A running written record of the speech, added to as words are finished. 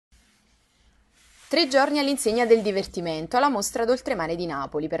3 giorni all'insegna del divertimento alla mostra d'oltremare di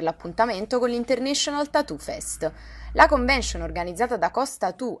Napoli per l'appuntamento con l'International Tattoo Fest. La convention organizzata da Costa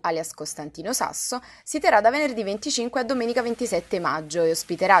Tattoo alias Costantino Sasso si terrà da venerdì 25 a domenica 27 maggio e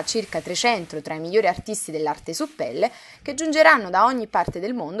ospiterà circa 300 tra i migliori artisti dell'arte su pelle che giungeranno da ogni parte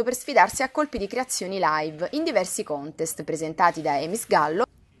del mondo per sfidarsi a colpi di creazioni live in diversi contest presentati da Emis Gallo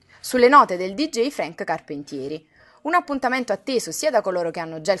sulle note del DJ Frank Carpentieri. Un appuntamento atteso sia da coloro che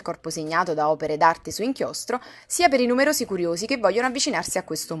hanno già il corpo segnato da opere d'arte su inchiostro, sia per i numerosi curiosi che vogliono avvicinarsi a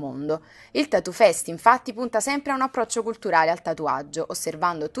questo mondo. Il Tattoo Fest infatti punta sempre a un approccio culturale al tatuaggio,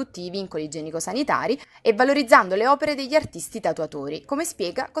 osservando tutti i vincoli igienico-sanitari e valorizzando le opere degli artisti tatuatori, come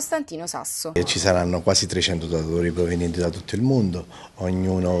spiega Costantino Sasso. Ci saranno quasi 300 tatuatori provenienti da tutto il mondo,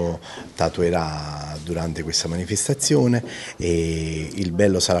 ognuno tatuerà durante questa manifestazione e il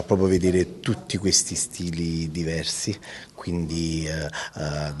bello sarà proprio vedere tutti questi stili diversi, quindi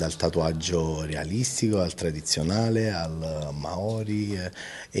dal tatuaggio realistico al tradizionale al maori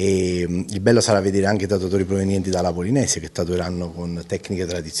e il bello sarà vedere anche tatuatori provenienti dalla Polinesia che tatueranno con tecniche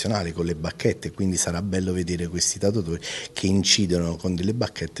tradizionali, con le bacchette, quindi sarà bello vedere questi tatuatori che incidono con delle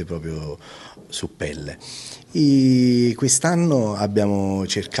bacchette proprio su pelle. Quest'anno abbiamo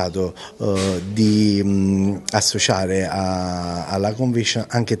cercato di associare alla convention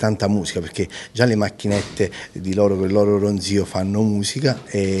anche tanta musica, perché già le macchinette di loro con il loro ronzio fanno musica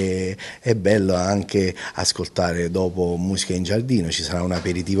e è bello anche ascoltare dopo musica in giardino. Ci sarà un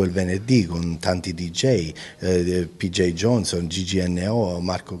aperitivo il venerdì con tanti DJ, PJ Johnson, GGNO,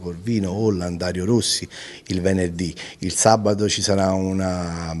 Marco Corvino, Holland, Dario Rossi il venerdì. Il sabato ci sarà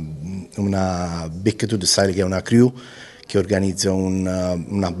una Back to the Style, che è una crew che organizza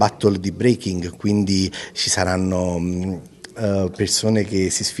una battle di breaking, quindi ci saranno persone che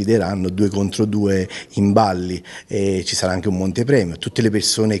si sfideranno 2 contro 2 in balli e ci sarà anche un montepremio. Tutte le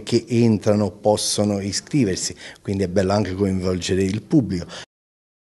persone che entrano possono iscriversi, quindi è bello anche coinvolgere il pubblico.